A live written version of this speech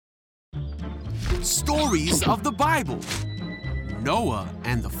Stories of the Bible. Noah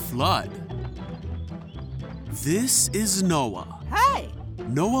and the Flood. This is Noah. Hey!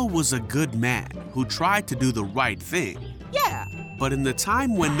 Noah was a good man who tried to do the right thing. Yeah! But in the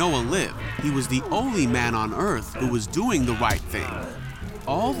time when Noah lived, he was the only man on earth who was doing the right thing.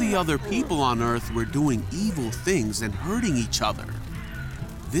 All the other people on earth were doing evil things and hurting each other.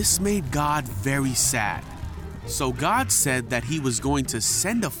 This made God very sad. So God said that he was going to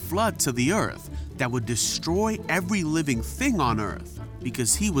send a flood to the earth that would destroy every living thing on earth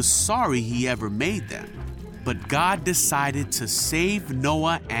because he was sorry he ever made them. But God decided to save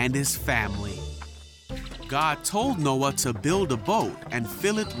Noah and his family. God told Noah to build a boat and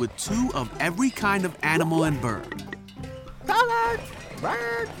fill it with 2 of every kind of animal and bird. Colors,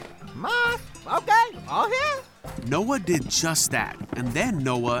 birds, moss, okay, all here? Noah did just that, and then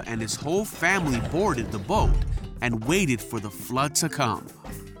Noah and his whole family boarded the boat and waited for the flood to come.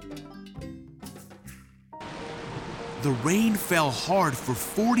 The rain fell hard for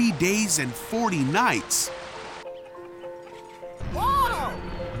 40 days and 40 nights. Whoa!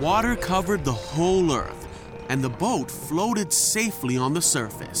 Water covered the whole earth, and the boat floated safely on the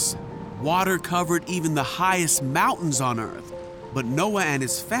surface. Water covered even the highest mountains on earth, but Noah and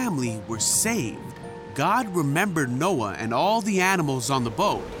his family were saved. God remembered Noah and all the animals on the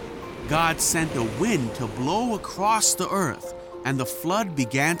boat. God sent a wind to blow across the earth, and the flood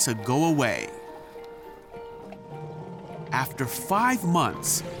began to go away. After 5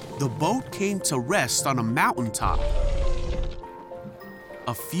 months, the boat came to rest on a mountaintop.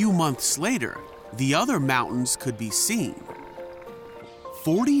 A few months later, the other mountains could be seen.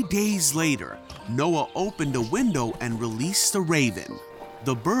 40 days later, Noah opened a window and released a raven.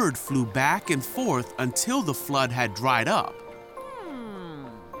 The bird flew back and forth until the flood had dried up.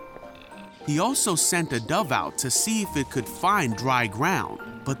 He also sent a dove out to see if it could find dry ground,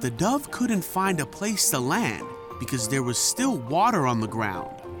 but the dove couldn't find a place to land because there was still water on the ground.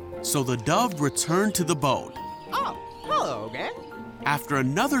 So the dove returned to the boat. Oh, hello again. After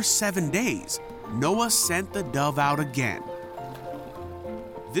another 7 days, Noah sent the dove out again.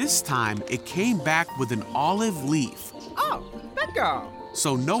 This time, it came back with an olive leaf. Oh, bingo!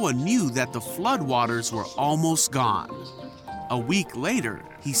 So Noah knew that the floodwaters were almost gone. A week later,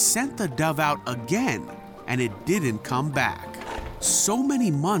 he sent the dove out again, and it didn't come back. So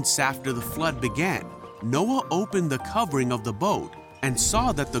many months after the flood began, Noah opened the covering of the boat and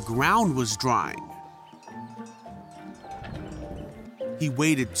saw that the ground was drying. He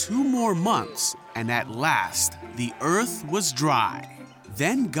waited 2 more months, and at last, the earth was dry.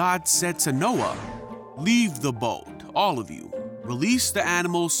 Then God said to Noah, "Leave the boat, all of you. Release the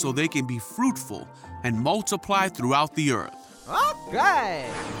animals so they can be fruitful and multiply throughout the earth." Okay!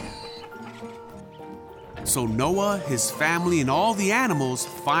 So Noah, his family, and all the animals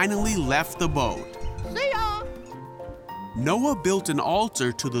finally left the boat. See ya! Noah built an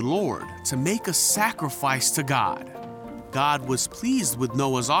altar to the Lord to make a sacrifice to God. God was pleased with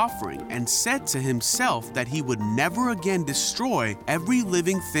Noah's offering and said to himself that he would never again destroy every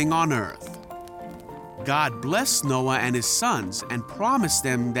living thing on earth. God blessed Noah and his sons and promised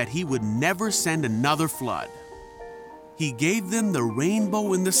them that he would never send another flood. He gave them the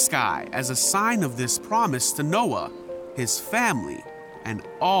rainbow in the sky as a sign of this promise to Noah, his family, and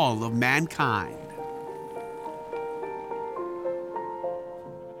all of mankind.